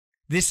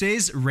This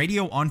is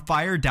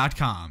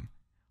RadioOnFire.com,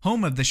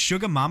 home of the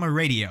Shugga Mama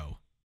Radio.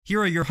 Here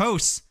are your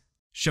hosts,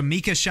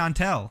 Shamika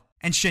Chenelle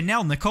and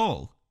Chanel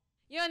Nicole.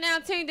 You're now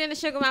tuned in to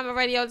Shugga Mama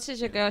Radio. This is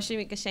your girl,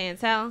 Shamika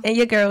Chenelle. And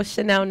your girl,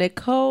 Chanel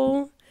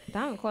Nicole.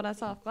 Don't call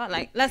us off.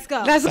 Like, let's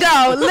go. Let's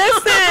go.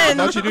 Listen. I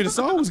thought you knew the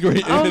song was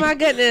great. Oh, my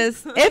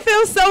goodness. It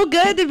feels so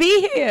good to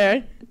be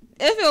here.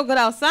 It feels good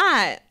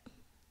outside.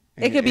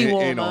 It could be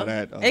warmer. Ain't all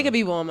that, it could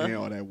be warmer. Ain't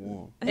all that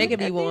warm. It could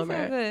be warmer.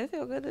 It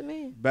feels good to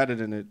me. Better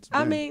than it.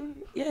 I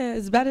mean, yeah,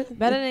 it's better.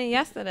 Better than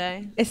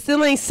yesterday. It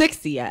still ain't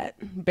 60 yet.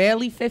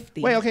 Barely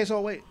 50. Okay,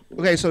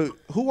 so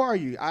who are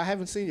you? I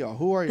haven't seen y'all.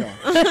 Who are y'all?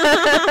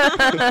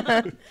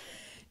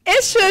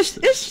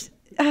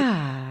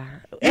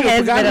 It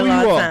has been a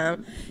long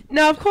time.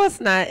 No, of course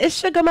not.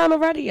 It's Shugga Mama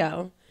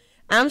Radio.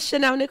 I'm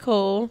Chanel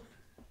Nicole.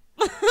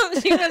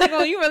 You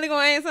really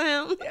gonna answer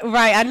him?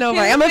 Right, I know,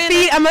 right? I'm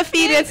gonna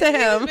feed into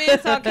him. Being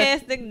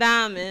sarcastic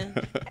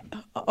diamond.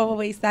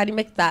 Always Daddy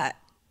McDot.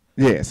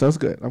 Yeah, so it's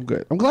good. I'm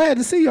good. I'm glad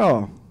to see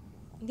y'all.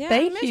 Yeah,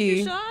 Thank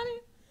you. Shawty.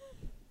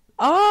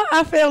 Oh,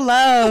 I feel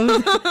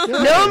loved.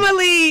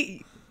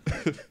 Normally,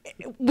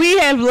 we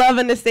have love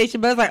in the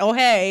station, but it's like, oh,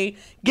 hey,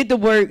 get to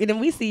work. And then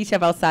we see each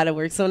other outside of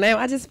work. So now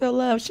I just feel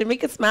love.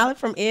 Shamika smiling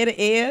from ear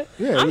to ear.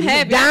 Yeah, I'm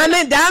happy.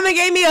 Diamond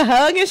gave me a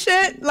hug and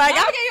shit. Like,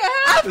 I gave you a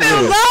hug. I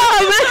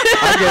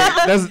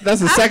feel love.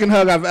 That's the second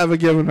hug I've ever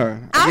given her.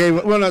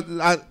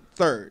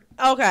 Third.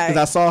 Okay. Because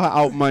I saw her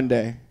out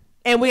Monday.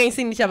 And we ain't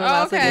seen each other.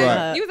 Okay.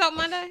 Right. You was out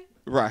Monday?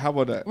 Right. How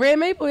about that? Red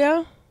Maple,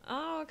 yo.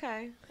 Oh,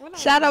 okay.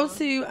 Shout out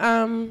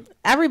to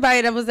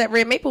everybody that was at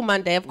Red Maple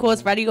Monday. Of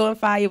course, Radio on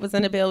Fire was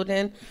in the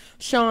building.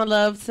 Sean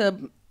Love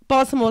to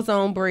Baltimore's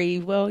own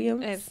Brave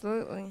Williams.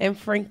 Absolutely. And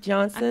Frank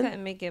Johnson. I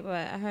couldn't make it, but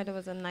I heard it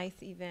was a nice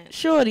event.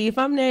 Shorty, if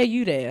I'm there,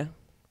 you there.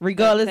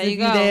 Regardless if you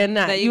there or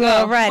not. There you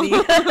already.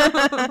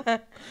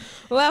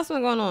 What else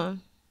been going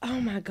on? Oh,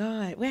 my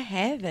God. We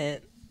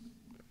haven't.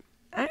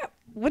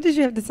 What did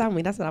you have to tell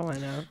me? That's what I want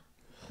to know.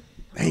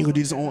 I ain't gonna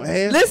do this on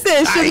air.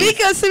 Listen,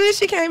 Shamika, as soon as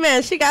she came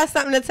in, she got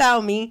something to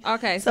tell me.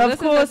 Okay, so of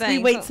course we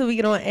wait till we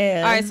get on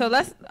air. All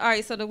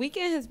right, so the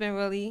weekend has been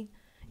really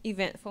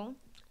eventful.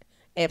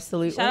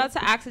 Absolutely. Shout out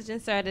to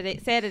Oxygen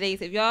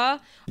Saturdays. If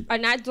y'all are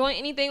not doing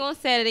anything on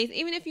Saturdays,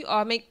 even if you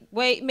are,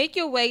 make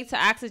your way to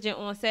Oxygen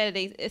on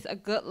Saturdays. It's a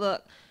good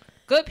look,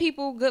 good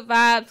people, good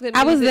vibes, good music.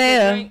 I was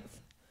there. Drinks.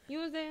 You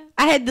was there?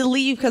 I had to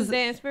leave because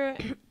there in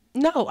spirit.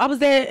 No, I was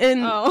there in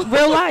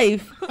real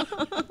life.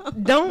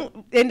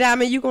 And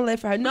Diamond, you gonna live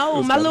for her.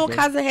 No, my little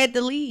cousin had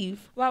to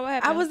leave. Why? What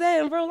happened? I was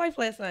there in real life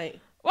last night.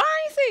 Why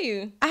I didn't see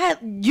you?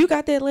 You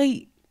got there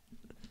late.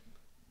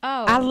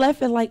 Oh. I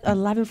left at like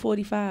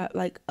 11:45,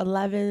 like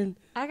 11.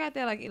 I got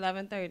there like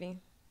 11:30.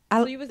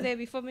 So you was there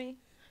before me?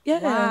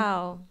 Yeah.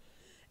 Wow.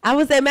 I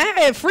was there, man.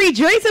 I had free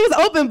drinks. It was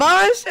open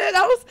bar and shit.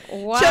 I was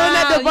chilling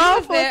at the bar.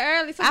 You was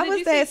there early. So I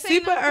was there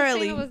super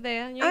early. Tina was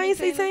there. I ain't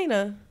see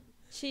Tina.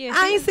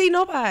 I ain't see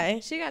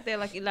nobody. She got there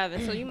like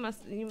 11, so you must.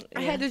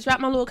 I had to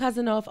drop my little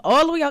cousin off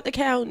all the way out the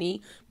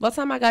county. By the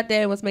time I got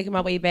there and was making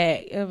my way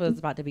back, it was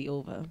about to be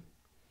over.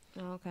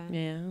 Oh, okay.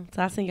 Yeah.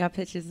 So I seen y'all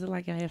pictures. It looked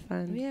like y'all had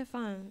fun. We had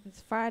fun.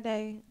 It's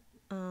Friday.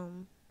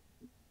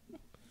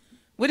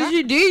 What did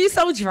you do? You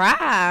so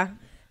dry.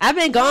 I've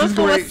been gone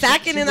for a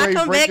second and I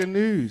come back.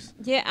 News.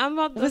 Yeah, I'm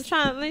about to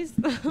try at least.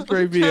 It's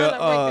going to be a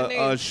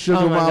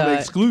Shugga Mama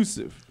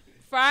exclusive.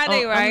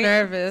 Friday, right? I'm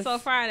nervous. So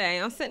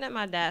Friday, I'm sitting at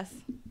my desk,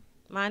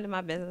 minding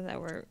my business at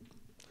work.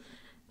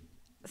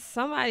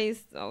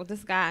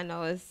 This guy I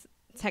know is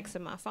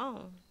texting my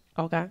phone.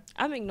 Okay.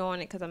 I'm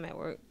ignoring it because I'm at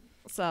work.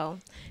 So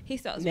he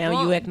starts.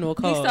 You ignore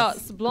calls. He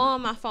starts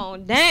blowing my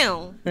phone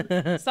down.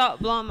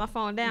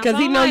 Because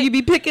he know you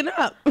be picking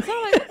up. So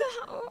I'm like,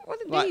 what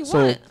did he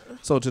want?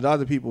 So to the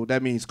other people,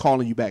 that means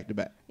calling you back to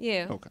back.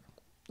 Yeah. Okay.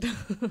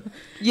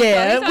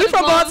 Yeah, we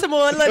from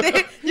Baltimore.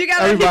 You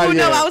gotta let people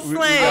know our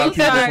slang.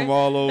 People from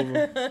all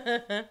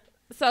over.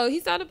 So he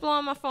started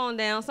blowing my phone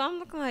down. So I'm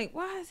looking like,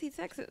 why is he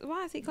texting?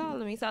 Why is he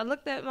calling me? So I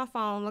looked at my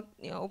phone,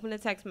 opened the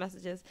text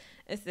messages.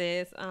 It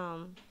says,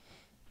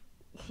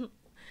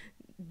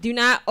 do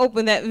not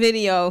open that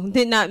video.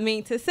 Did not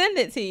mean to send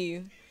it to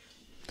you.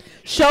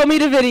 Show me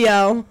the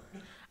video.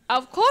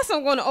 Of course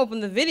I'm going to open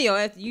the video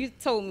after you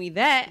told me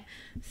that.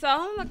 So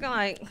I'm looking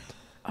like,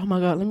 oh my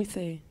God, let me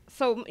see.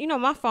 So,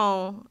 my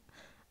phone,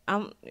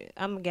 I'm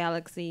a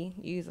Galaxy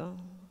user.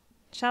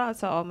 Shout out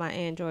to all my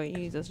Android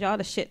users. Y'all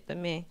the shit to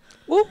me.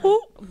 Whoop,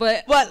 whoop.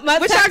 But what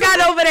y'all got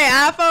over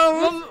there?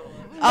 iPhone?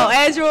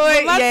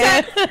 Android?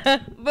 Yeah.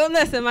 But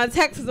listen, my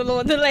text is a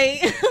little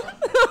delayed.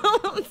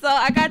 So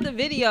I got the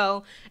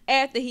video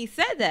after he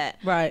said that.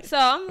 Right. So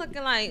I'm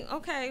looking like,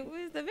 okay,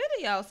 where's the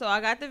video? So I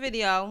got the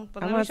video,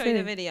 but let me show you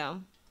the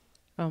video.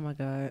 Oh my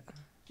God.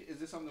 Is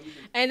this something that we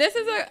can... And this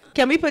is a...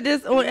 Can we put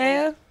this on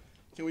air?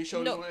 Can we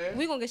show this on air?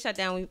 We're going to get shut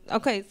down.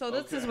 Okay, so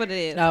this is what it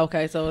is. Oh,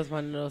 okay, so it's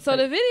one of those. So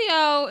the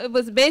video, it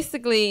was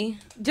basically...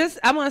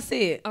 I want to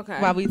see it.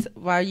 Okay.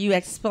 While you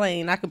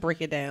explain, I could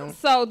break it down.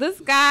 So this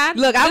guy...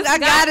 Look, this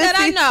guy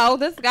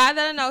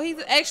that I know,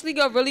 he's actually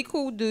a really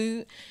cool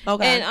dude.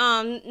 Okay.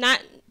 And not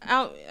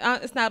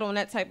it's not on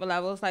that type of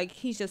level. It's like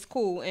he's just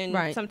cool, and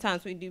Right.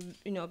 sometimes we do,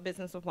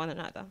 business with one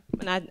another.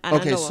 And I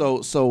Okay, know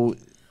him. so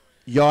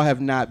y'all have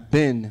not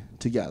been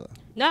together.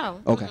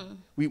 No. Okay. Mm-mm.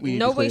 We need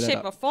No to clear way, that shape,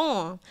 up. or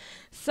form.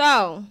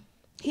 So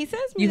he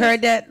sends me. You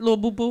heard that, little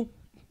boo boo?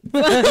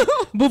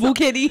 Boo boo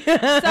kitty. So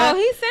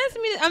he sends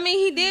me. I mean,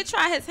 he did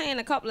try his hand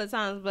a couple of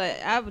times, but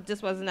I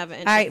just wasn't ever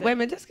interested. All right, wait a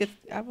minute. Just get.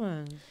 I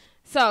want.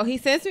 So he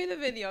sends me the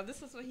video.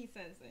 This is what he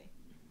sends me.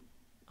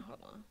 Hold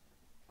on.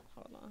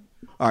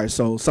 All right,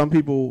 so some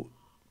people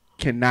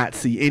cannot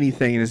see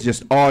anything, and it's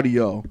just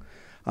audio.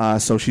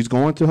 So she's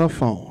going to her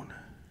phone.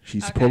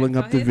 She's Okay, pulling so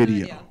up the here's the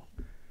video. video.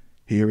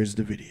 Here is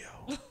the video.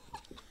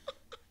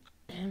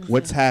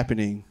 What's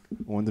happening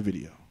on the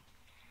video?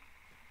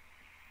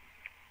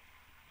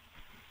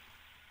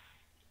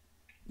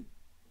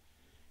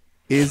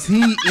 Is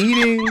he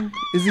eating?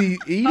 Is he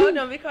eating? Oh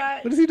no, be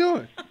quiet. What is he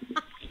doing?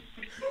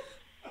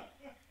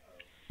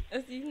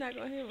 You're not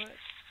gonna hear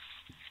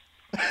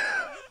much.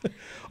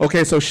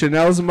 Okay, so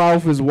Chanel's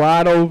mouth is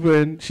wide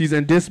open. She's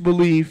in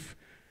disbelief.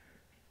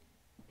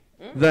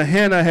 The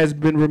henna has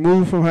been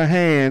removed from her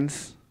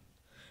hands.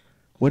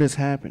 What is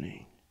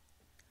happening?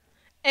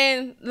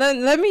 And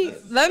let me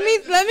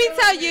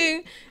tell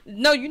you.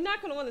 No, you're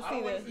not gonna want to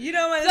see this. You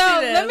don't want So to see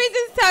this. let me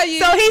just tell you.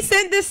 So he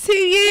sent this to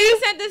he you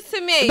sent this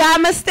to me by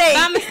mistake.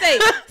 by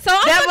mistake. So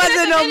I'm That looking at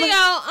wasn't the no video.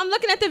 I'm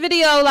looking at the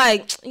video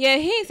like, yeah,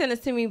 he ain't sent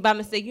this to me by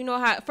mistake. You know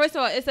how? First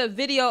of all, it's a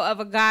video of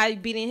a guy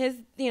beating his,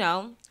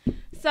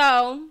 So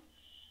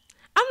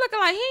I'm looking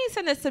like he ain't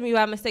sent this to me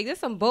by mistake. This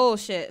some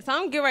bullshit. So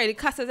I'm getting ready to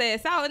cuss his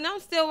ass out, and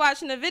I'm still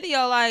watching the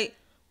video like,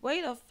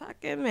 wait a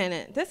fucking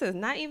minute. This is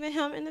not even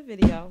him in the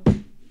video.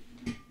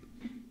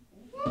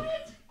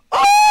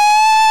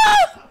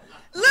 Oh,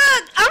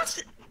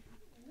 look,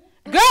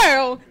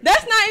 Girl,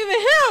 that's not even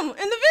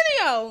him in the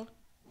video.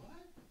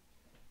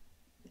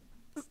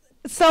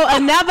 So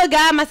another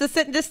guy must have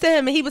sent this to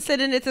him, and he was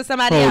sending it to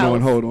somebody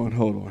else. Hold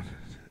on.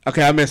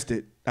 Okay, I missed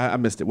it. I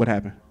missed it. What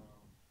happened?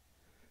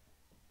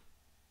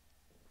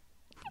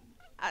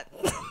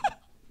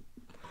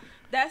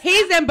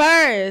 He's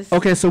embarrassed.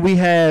 Okay, so we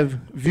have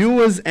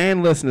viewers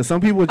and listeners.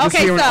 Some people are just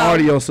Okay, hearing so-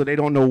 audio, so they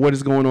don't know what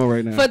is going on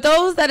right now. For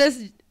those that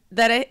is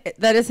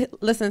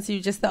listening to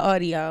just the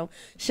audio,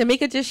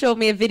 Shamika just showed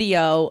me a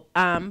video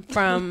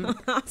from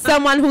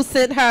someone who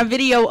sent her a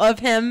video of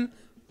him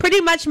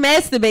pretty much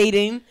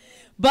masturbating,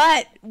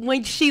 but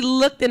when she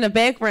looked in the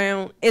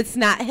background, it's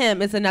not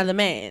him, it's another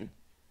man.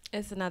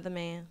 It's another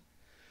man.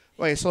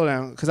 Wait, slow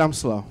down, because I'm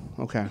slow.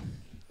 Okay. I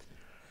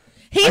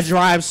He's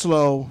drive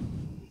slow,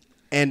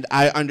 and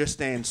I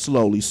understand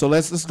slowly. So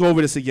let's go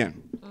over this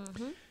again.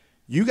 Mm-hmm.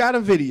 You got a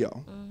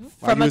video.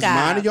 From you a was guy.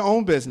 minding your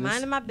own business,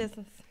 Minding my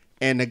business.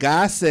 and the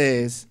guy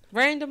says,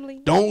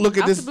 Randomly. "Don't look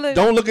at Out this. the blue.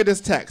 Don't look at this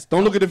text.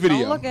 Don't look at the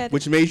video." look at it.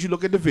 Which made you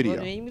look at the video.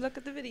 Well, made me look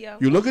at the video.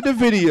 You look at the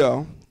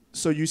video,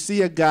 so you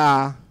see a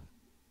guy.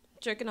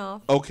 Jerking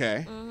off.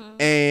 Okay.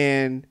 Mm-hmm.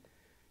 And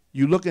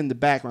you look in the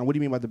background. What do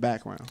you mean by the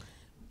background?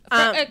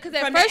 Because at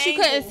from first the you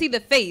couldn't angle. see the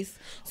face.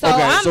 So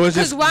Okay, so it's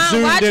just while I'm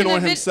zoomed watching in the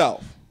on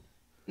himself.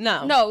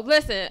 no. No,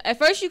 listen. At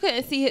first you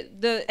couldn't see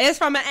It's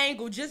from an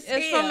angle, just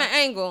It's here. from an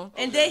angle.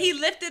 And then he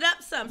lifted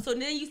up some, so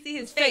then you see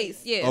his face.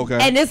 Face, yeah. Okay.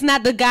 And it's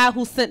not the guy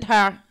who sent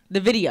her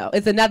the video.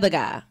 It's another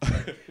guy.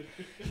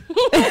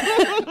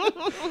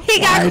 He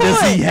got Why caught.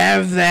 does he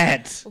have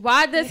that?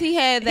 Why does he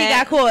have He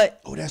that? got caught.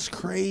 Oh, that's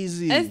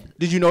crazy. It's-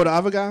 Did you know the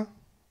other guy?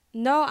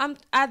 No,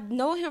 I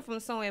know him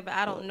from somewhere, but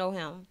I don't know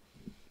him.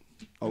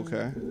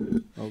 Okay.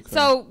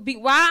 So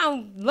while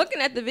I'm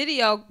looking at the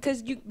video,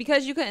 because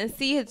you couldn't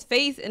see his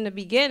face in the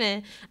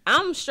beginning,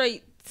 I'm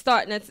straight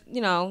starting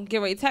to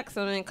get ready to text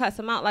him and cuss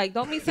him out. Like,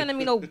 don't be sending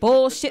me no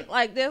bullshit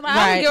like this. Like, I'm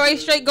Right. get ready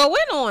to straight go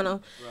in on him.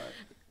 Right.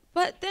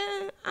 But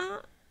then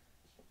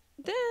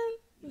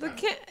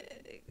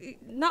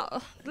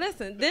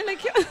listen. Then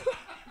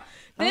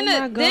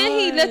the then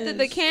he lifted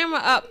the camera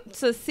up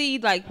to see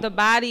like the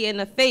body and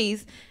the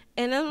face,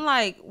 and I'm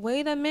like,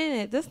 wait a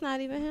minute, that's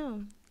not even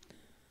him.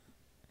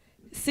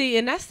 See,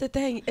 and that's the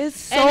thing.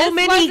 It's And so this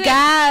many wasn't-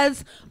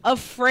 guys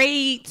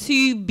afraid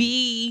to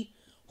be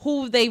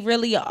who they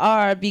really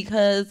are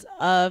because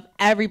of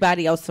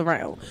everybody else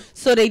around.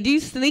 So they do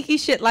sneaky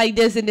shit like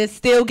this and then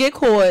still get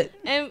caught.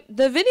 And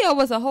the video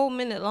was a whole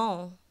minute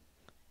long.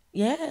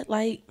 Yeah,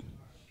 like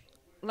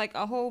Like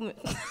a whole minute.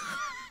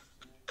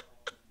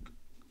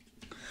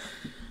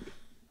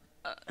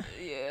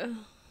 Yeah.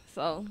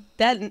 So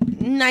that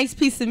nice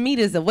piece of meat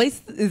is a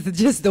waste. Is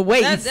just a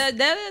waste. that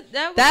That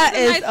was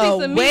is a nice piece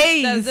of a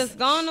meat that's waste. just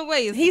gone to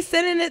waste. He's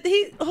sending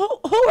it.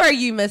 Who are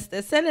you,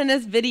 Mister? Sending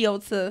this video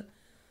to.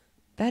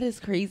 That is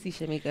crazy,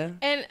 Shamika.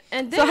 and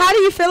then So how do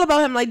you feel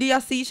about him? Like, do y'all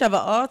see each other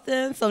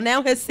often? So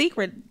now his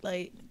secret,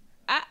 like,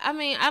 I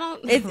mean I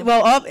don't.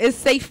 it's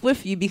safe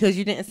with you because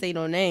you didn't say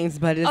no names.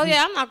 But it's, Oh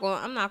yeah, I'm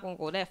not gonna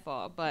go that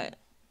far, but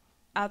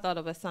I thought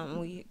it was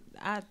something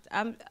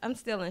I'm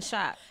still in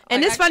shock.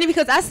 And Like, it's funny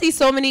because I see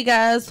so many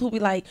guys who be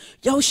like,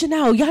 "Yo,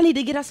 Chanel, y'all need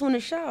to get us on the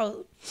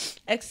show."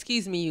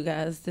 Excuse me, you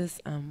guys. This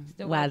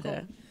Still weather.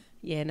 cold.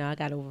 Yeah, no, I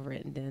got over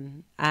it, and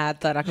then I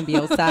thought I can be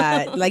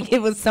outside. Like,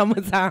 it was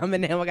summertime,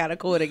 and now I got to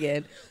court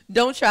again.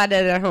 Don't try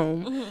that at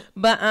home.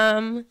 But,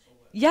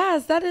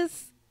 yes, that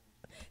is...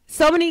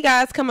 So many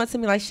guys come up to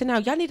me like,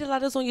 Chanel, y'all need to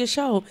let us on your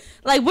show.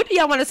 Like, what do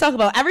y'all want to talk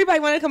about? Everybody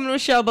want to come on the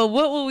show, but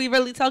what will we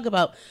really talk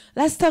about?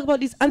 Let's talk about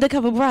these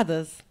undercover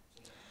brothers.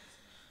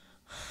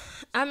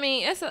 I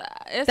mean,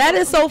 that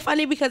is so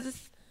funny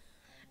because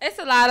it's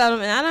a lot of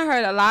them, and I done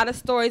heard a lot of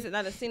stories, and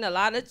I done seen a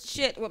lot of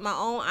shit with my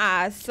own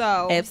eyes.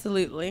 So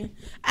absolutely,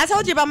 I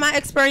told you about my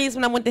experience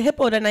when I went to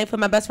Hippo that night for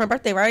my best friend's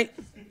birthday, right?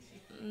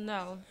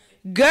 No,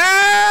 girl,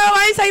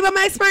 I ain't tell you about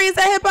my experience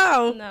at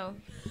Hippo. No.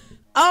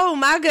 Oh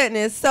my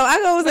goodness! So I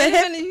goes at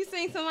Hippo. You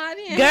seen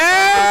somebody? Girl,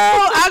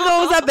 I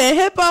goes up at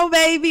Hippo,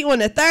 baby, on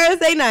a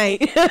Thursday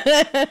night.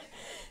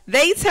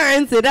 They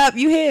turns it up.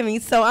 You hear me?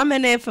 So I'm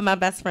in there for my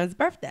best friend's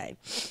birthday,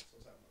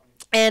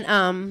 and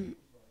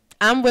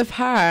I'm with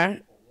her.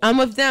 I'm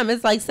with them.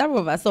 It's like several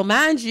of us. So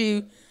mind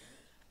you,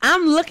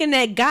 I'm looking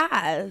at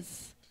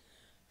guys,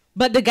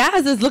 but the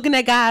guys is looking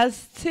at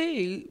guys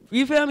too.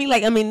 You feel me?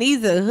 Like, I mean,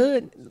 these are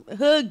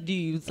hood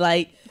dudes.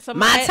 Like,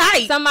 my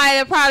type. Somebody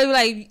that probably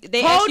like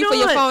they asked you for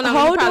your phone number.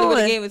 You probably would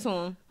have gave it to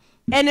them.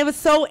 And it was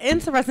so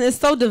interesting. It's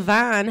so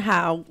divine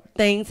how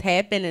things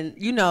happen and,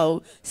 you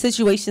know,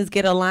 situations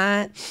get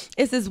aligned.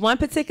 It's this one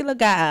particular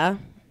guy.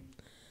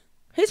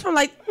 He's from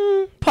like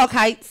Park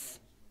Heights.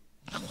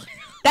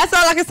 That's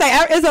all I can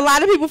say. There's a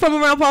lot of people from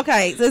around Park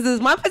Heights. There's this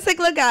one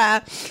particular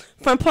guy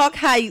from Park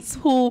Heights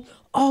who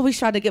always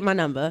tried to get my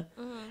number.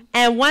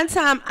 And one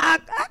time I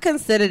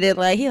considered it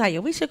like, he like,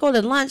 we should go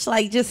to lunch,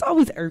 like just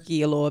always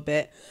irky a little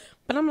bit.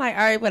 But I'm like,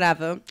 all right,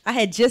 whatever. I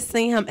had just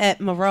seen him at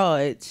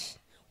Mirage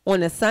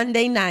on a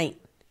Sunday night,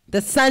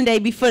 the Sunday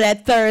before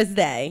that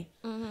Thursday.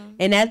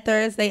 And that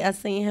Thursday, I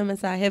seen him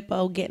inside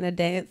Hippo getting a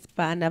dance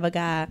by another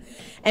guy.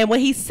 And when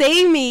he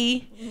seen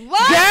me,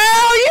 what?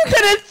 Girl, you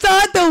could have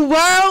thought the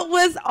world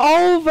was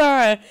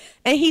over.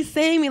 And he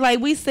seen me, like,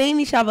 we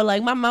seen each other,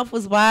 like, my mouth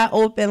was wide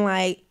open,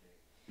 like,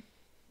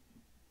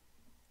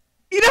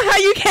 you know how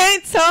you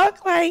can't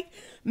talk? Like,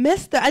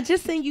 mister, I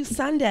just seen you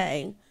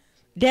Sunday.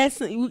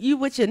 Dancing, you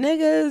with your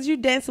niggas, you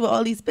dancing with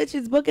all these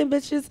bitches, booking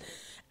bitches.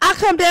 I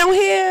come down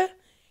here,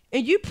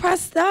 and you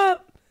pressed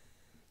up.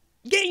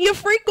 Getting your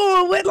freak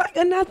on with like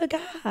another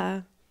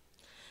guy.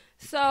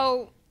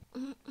 So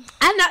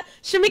I'm not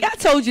Shamika, I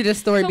told you this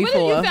story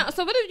before. What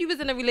if you was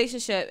in a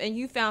relationship and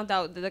you found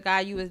out that the guy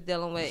you was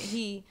dealing with,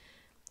 he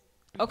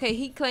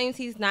claims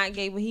he's not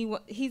gay, but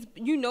he's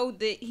you know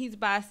that he's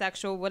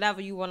bisexual, whatever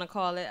you want to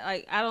call it.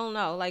 Like, I don't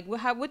know. Like,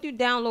 what do you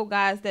download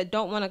guys that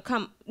don't want to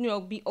come, you know,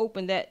 be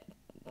open that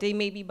they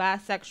may be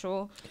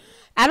bisexual?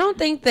 I don't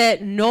think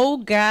that no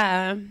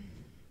guy,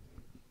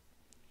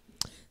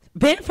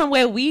 being from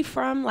where we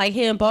from, like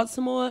here in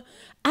Baltimore,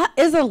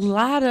 there's a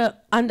lot of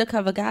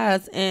undercover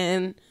guys,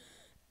 and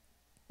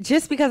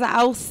just because of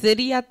our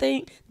city, I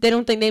think they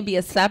don't think they'd be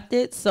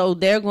accepted, so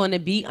they're going to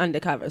be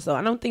undercover. So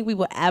I don't think we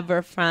will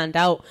ever find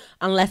out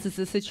unless it's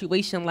a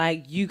situation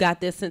like you got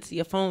this sent to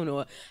your phone,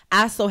 or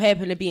I so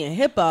happen to be in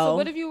Hippo. So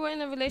what if you were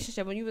in a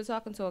relationship and you were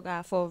talking to a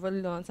guy for a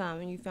really long time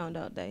and you found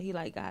out that he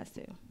liked guys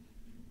too?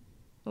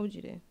 What would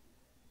you do?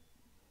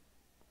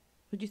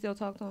 Would you still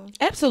talk to him?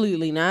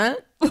 Absolutely not.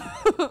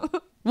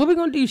 What we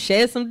gonna do?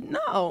 Share some?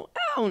 No, I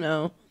don't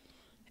know.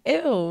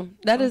 Ew,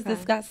 that is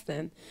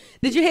disgusting.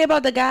 Did you hear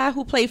about the guy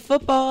who played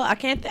football?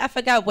 I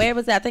forgot where it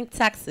was at. I think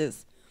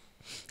Texas.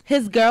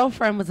 His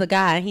girlfriend was a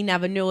guy. He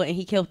never knew it, and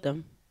he killed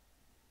them.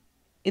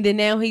 And then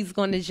now he's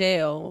going to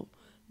jail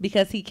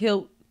because he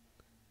killed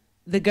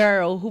the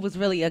girl who was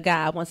really a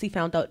guy once he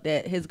found out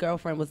that his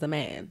girlfriend was a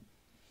man.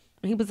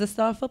 He was a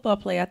star football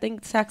player. I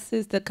think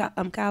Texas, the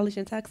college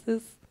in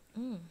Texas.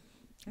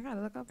 I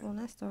gotta look up on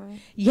that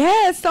story.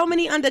 Yeah, so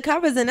many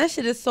undercovers, and that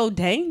shit is so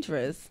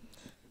dangerous.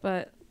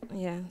 But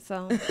yeah,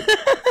 so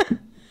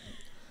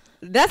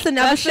that's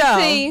another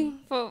show.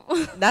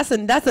 That's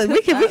a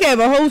we can have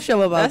a whole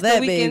show about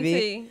that, baby.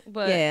 Tea,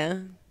 but yeah,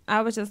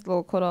 I was just a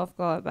little caught off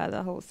guard by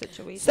the whole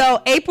situation.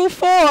 So April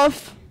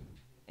 4th.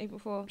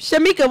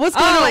 Shamika, what's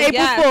going on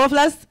April 4th?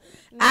 Let's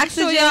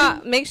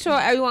make sure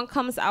everyone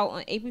comes out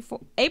on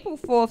April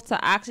 4th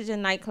to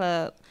Oxygen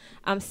Nightclub.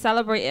 I'm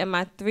celebrating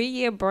my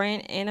 3-year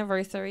brand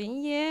anniversary.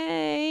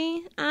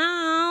 Yay.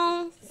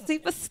 Oh,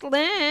 super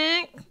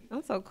slick.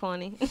 I'm so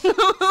corny.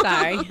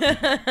 Sorry.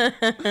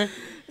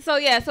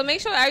 So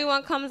make sure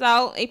everyone comes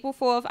out April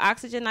 4th,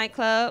 Oxygen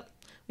Nightclub.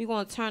 We're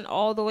going to turn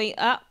all the way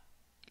up.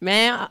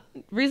 Man,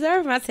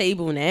 reserve my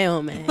table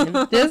now,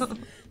 man.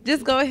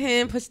 Just go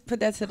ahead and put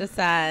that to the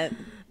side.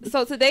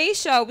 So today's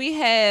show, we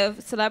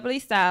have celebrity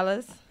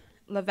stylist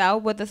Lavelle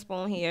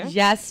Witherspoon here.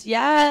 Yes.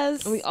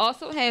 We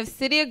also have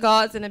City of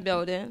Gods in the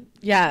building.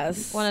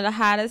 Yes. One of the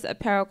hottest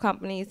apparel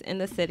companies in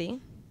the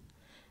city.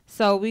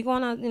 So we're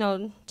going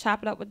to,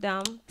 chop it up with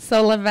them.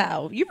 So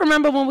Lavelle, you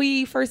remember when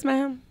we first met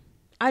him?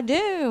 I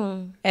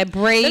do. At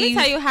Brave. Let me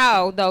tell you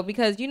how, though,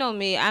 because you know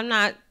me, I'm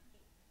not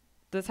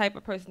the type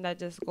of person that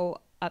just go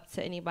up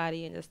to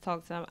anybody and just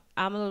talk to them.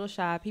 I'm a little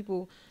shy.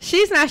 People.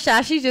 She's not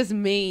shy. She's just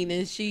mean,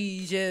 and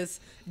she just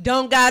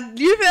don't got.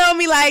 You feel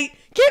me? Like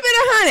keep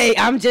it 100.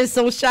 I'm just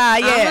so shy.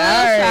 Yeah,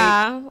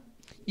 I'm a little shy.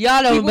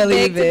 Y'all don't People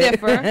believe beg it. to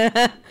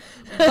differ.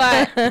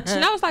 But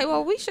Chanel was like,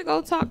 "Well, we should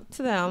go talk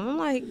to them." I'm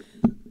like,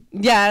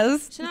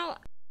 yes. Chanel.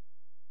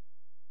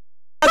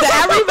 To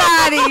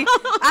everybody.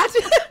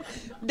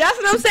 That's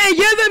what I'm saying.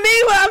 You're the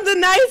mean one. I'm the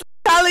nice.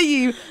 Telling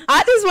you,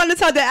 I just want to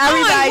talk to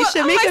everybody.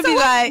 Shamika be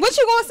like, "What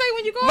you gonna say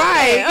when you go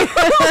right?"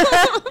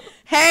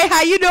 Hey,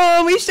 how you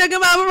doing? We Shugga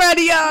Mama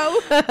Radio.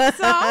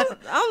 So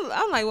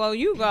I'm like, well,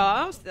 you go.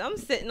 I'm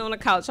sitting on the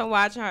couch. I'm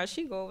watching her.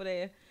 She go over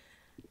there.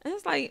 And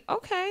it's like,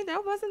 okay,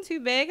 that wasn't too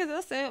bad because I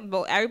said,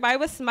 but everybody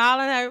was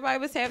smiling. Everybody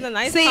was having a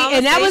nice conversation.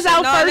 And that was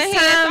our first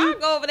time. So I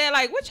go over there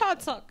like, what y'all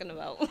talking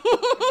about?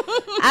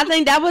 I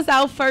think that was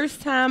our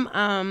first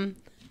time.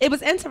 It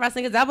was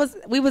interesting because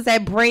we was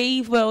at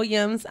Brave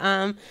Williams.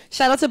 Shout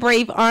out to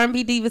Brave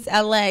R&B Divas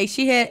LA.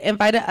 She had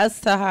invited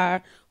us to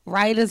her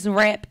writers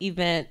rap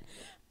event.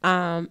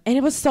 And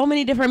it was so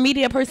many different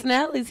media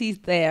personalities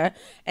there.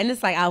 And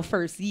it's like our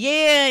first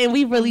year and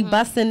we really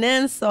busting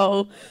in.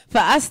 So for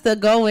us to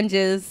go and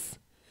just,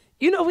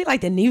 we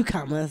like the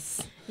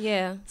newcomers.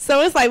 Yeah.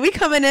 So it's like we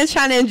coming in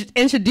trying to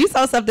introduce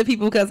ourselves to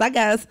people because I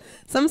guess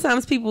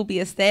sometimes people be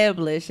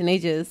established and they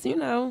just,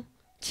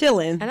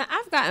 chilling. And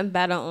I've gotten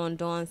better on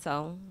doing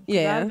so.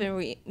 Yeah. I've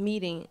been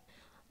meeting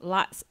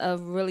lots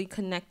of really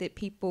connected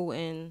people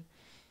and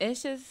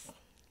it's just,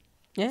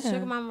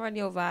 Shugga Mama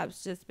Radio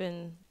vibes just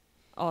been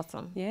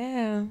awesome.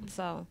 Yeah.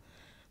 So,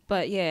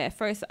 but yeah, at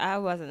first I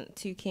wasn't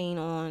too keen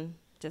on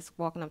just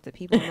walking up to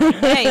people and like,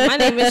 hey, my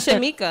name is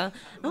Shamika.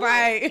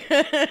 Right.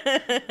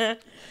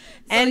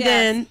 And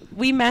then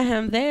we met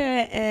him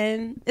there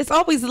and it's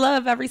always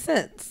love ever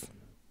since.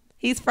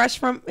 He's fresh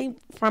from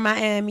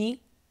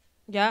Miami.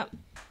 Yep.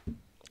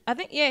 I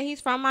think,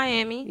 he's from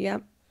Miami.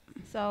 Yep.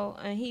 So,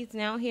 and he's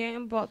now here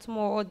in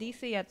Baltimore or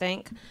DC, I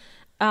think.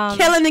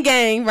 Killing the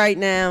game right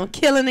now.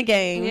 Killing the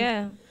game.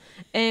 Yeah.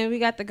 And we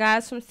got the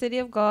guys from City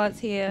of Gods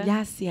here.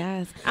 Yes.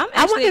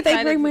 I wonder if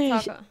they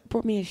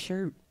brought me a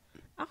shirt.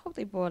 I hope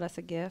they brought us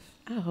a gift.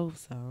 I hope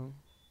so.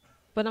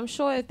 But I'm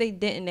sure if they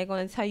didn't, they're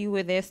going to tell you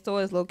where their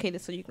store is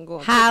located so you can go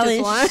and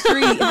Highland purchase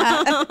one. Street.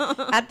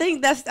 I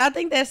think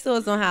that store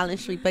is on Highland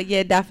Street, but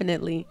yeah,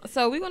 definitely.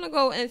 So we're going to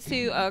go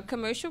into a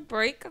commercial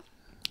break.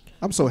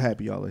 I'm so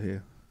happy y'all are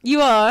here.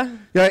 You are?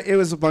 Yeah, it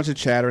was a bunch of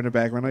chatter in the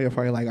background. I know you're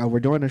probably like, oh, we're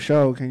doing a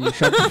show. Can you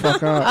shut the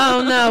fuck up?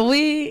 Oh, no.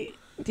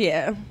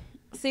 Yeah.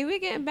 See, we're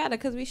getting better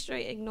because we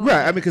straight ignore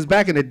Right. I mean, because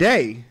back in the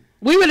day,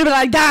 we would have been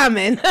like,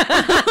 Diamond.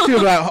 she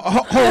was like,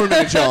 hold on a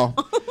minute, y'all.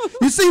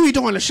 You see we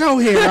doing a show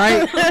here,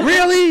 right?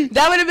 Really?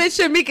 That would have been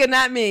Shamika,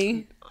 not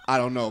me. I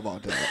don't know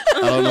about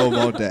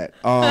that.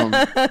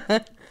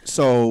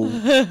 So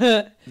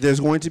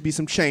there's going to be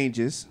some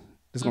changes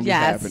that's going to be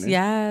happening.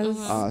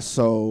 Yes.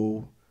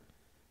 So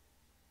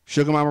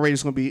Shugga Mama Radio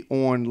is going to be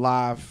on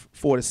live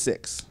 4 to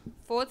 6.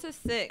 4 to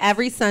 6.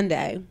 Every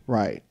Sunday.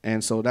 Right.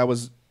 And so that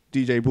was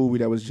DJ Booby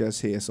that was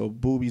just here. So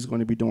Booby's going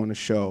to be doing the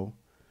show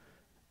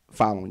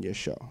following your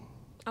show.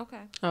 Okay.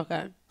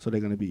 So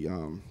they're going to be,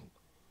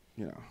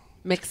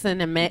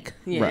 mixing and mix.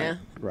 Yeah.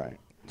 Right.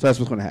 So that's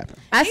what's going to happen.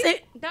 I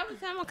said that was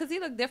him because he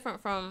looked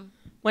different from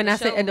when I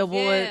said in the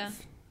woods.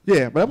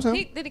 Yeah, but that was him.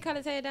 Did he cut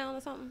his hair down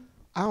or something?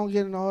 I don't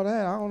get into all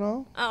that. I don't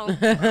know. Oh,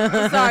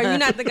 I'm sorry. You're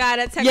not the guy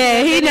that texted.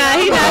 Yeah, he not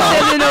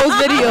sending those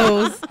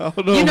videos.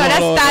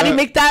 That's Stotty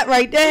McDot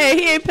right there.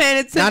 He ain't paying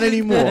attention.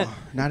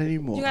 Not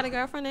anymore. You got a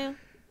girlfriend now?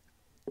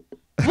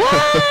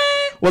 What?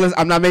 Well,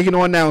 I'm not making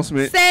no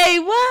announcement. Say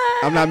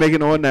what? I'm not making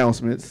no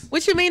announcements.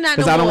 What you mean not?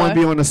 Because I don't want to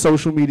be on the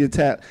social media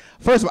tab.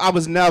 First of all, I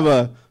was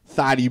never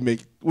Thotty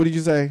Mc. What did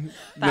you say?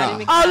 Nah.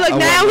 Oh, look,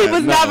 now he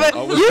was never.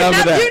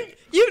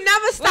 You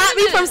never stopped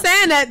me from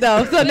saying that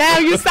though. So now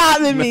you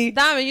stopping me.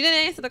 Diamond, you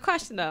didn't answer the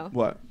question though.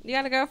 What? You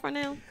got a girlfriend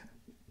now?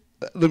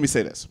 Let me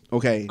say this,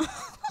 okay?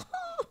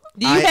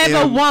 Do you have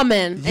a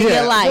woman in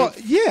your life? Well,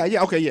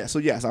 yeah. Okay, yeah. So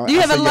yes. Do you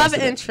have a love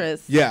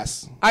interest?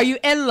 Yes. Are you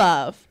in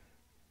love?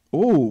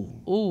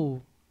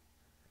 Ooh.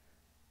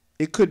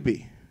 It could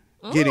be.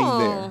 Getting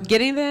there.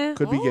 Getting there?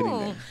 Could be getting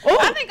there. Oh,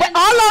 I think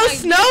all those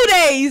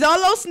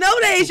snow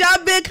days,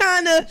 y'all been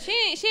kind of.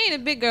 She ain't a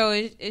big girl,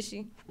 is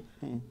she?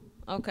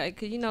 Okay,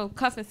 because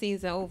cuffing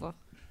season over.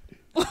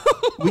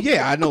 Well,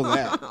 yeah, I know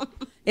that.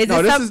 Is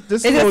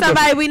it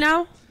somebody we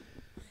know?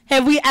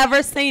 Have we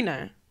ever seen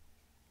her?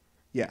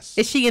 Yes.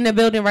 Is she in the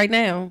building right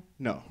now?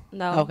 No.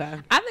 Okay.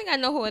 I think I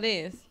know who it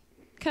is.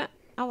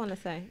 I want to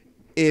say.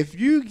 If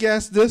you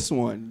guess this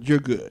one, you're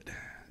good.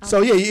 Okay.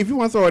 So, yeah, if you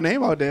want to throw a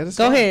name out there,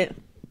 go ahead.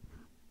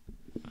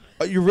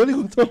 Are you really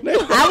going to throw a name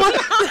out?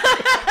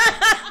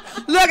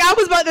 Look, I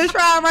was about to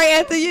try right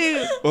after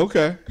you.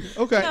 Okay.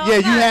 No, yeah,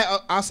 you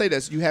have. I'll say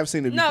this. You have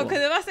seen it before. No,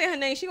 because if I say her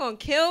name, she going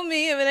to kill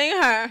me if it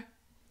ain't her.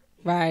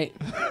 Right.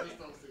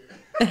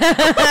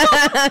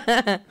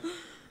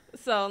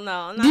 So,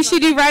 no. Do she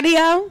do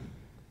radio?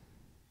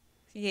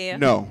 Yeah.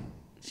 No.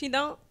 She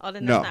don't? Oh,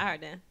 then that's not her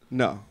then.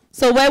 No.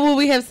 So where would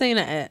we have seen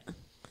her at?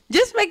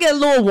 Just make it a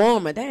little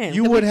warmer. Damn.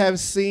 You would have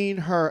seen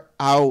her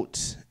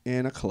out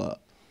in a club.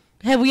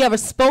 Have we ever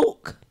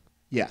spoke?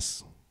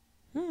 Yes.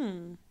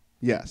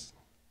 Yes.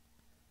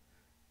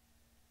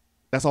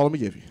 That's all I'm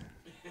gonna give you.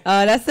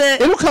 That's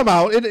it. It'll come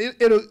out.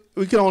 It'll.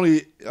 We can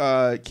only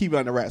keep it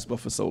under wraps, but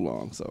for so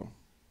long. So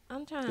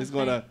I'm trying to it's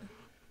gonna.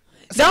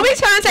 Don't be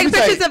trying to take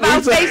pictures of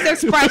our face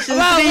expressions.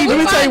 Well, Let me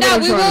we tell you find what out.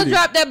 I'm We trying to will do.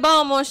 drop that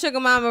bomb on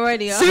Shugga Mama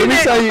Radio. Let me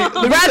tell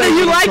you. Whether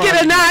you like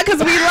it or not,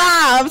 because we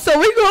live, so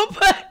we gonna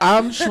put.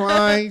 I'm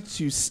trying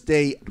to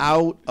stay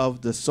out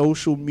of the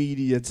social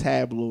media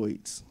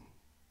tabloids.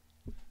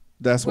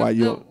 That's why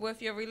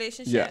with your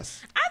relationship.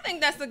 Yes. I think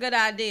that's a good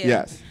idea.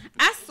 Yes.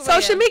 I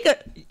swear. So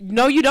Shamika,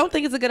 no, you don't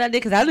think it's a good idea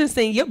because I done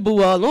seen your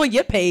boo all on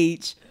your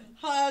page,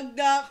 hugged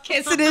up,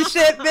 kissing and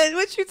shit. Bitch,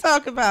 what you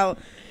talking about?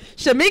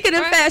 Shamika, the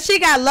fact she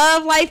got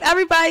love life.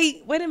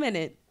 Everybody, wait a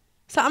minute.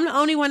 So I'm the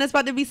only one that's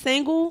about to be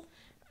single.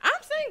 I'm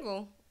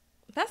single.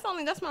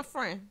 That's my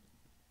friend.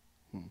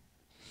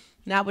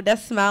 Not with that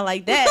smile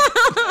like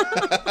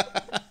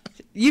that.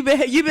 You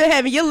been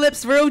having your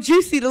lips real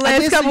juicy the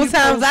last couple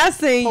times I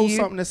seen post you.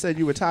 something that said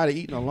you were tired of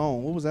eating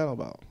alone. What was that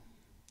about?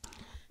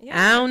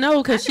 I don't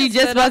know because she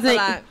just wasn't.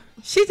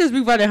 She just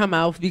be running her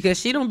mouth because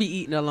she don't be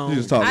eating alone. You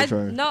just talking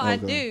trash. No, I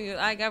do.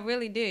 Like I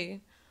really do.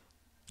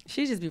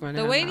 She just be running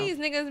The her way mouth. these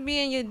niggas be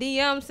in your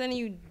DM sending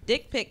you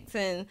dick pics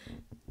and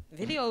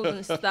videos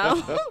and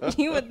stuff,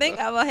 you would think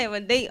I would have a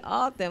date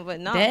often, but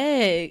no.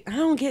 Dang, I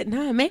don't get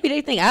none. Maybe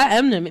they think I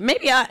am the.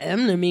 Maybe I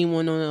am the mean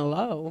one on the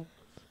low.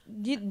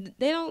 They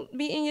don't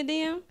be in your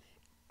DM?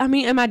 I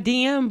mean, in my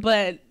DM,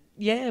 but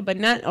yeah, but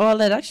not all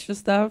that extra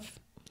stuff.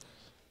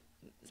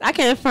 I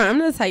can't front. I'm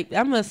the type.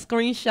 I'm a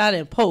screenshot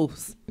and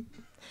post.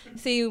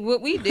 See,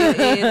 what we do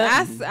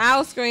is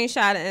I'll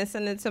screenshot it and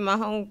send it to my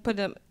home, put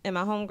them in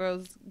my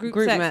homegirls group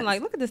text. match. I'm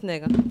like, look at this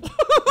nigga.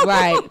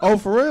 Right. Oh,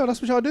 for real? That's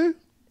what y'all do?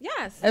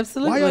 Yes.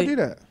 Absolutely. Why y'all do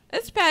that?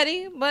 It's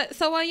petty, but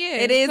so are you.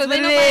 It is so what then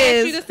it nobody asks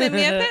is. you to send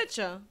me a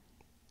picture.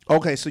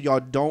 Okay, so y'all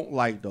don't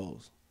like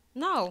those.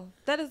 No,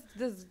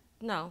 this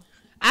no.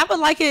 I would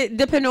like it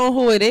depending on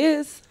who it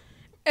is.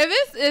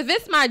 If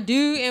it's my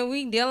dude and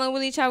we dealing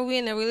with each other, we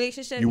in a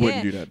relationship. You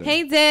wouldn't do that, though.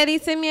 Hey, daddy,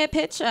 send me a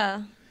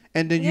picture.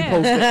 And then you Yeah.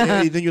 post it,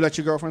 and then you let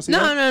your girlfriend see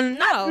that? No,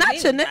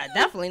 not your nigga.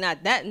 Definitely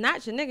not that.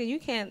 Not your nigga. You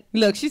can't.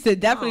 Look, she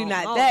said definitely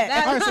not no,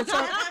 that. All right, so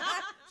tell,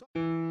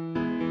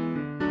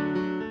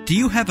 Do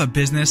you have a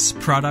business,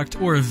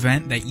 product, or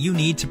event that you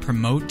need to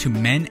promote to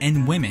men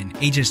and women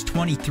ages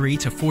 23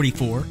 to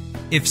 44?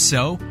 If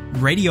so,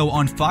 Radio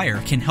on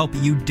Fire can help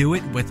you do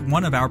it with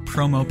one of our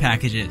promo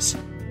packages.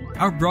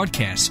 Our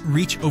broadcasts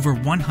reach over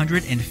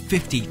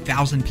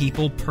 150,000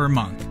 people per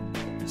month.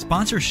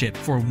 Sponsorship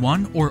for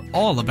one or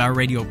all of our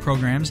radio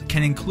programs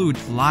can include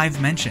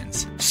live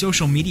mentions,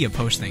 social media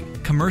posting,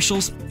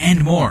 commercials,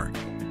 and more.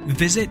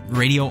 Visit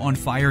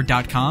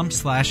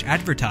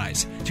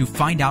radioonfire.com/advertise to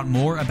find out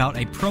more about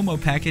a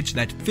promo package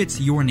that fits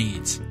your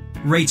needs.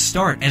 Rates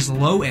start as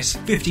low as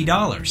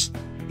 $50.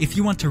 If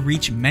you want to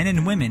reach men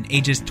and women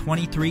ages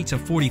 23 to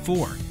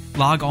 44,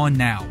 log on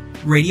now,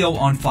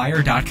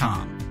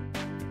 radioonfire.com.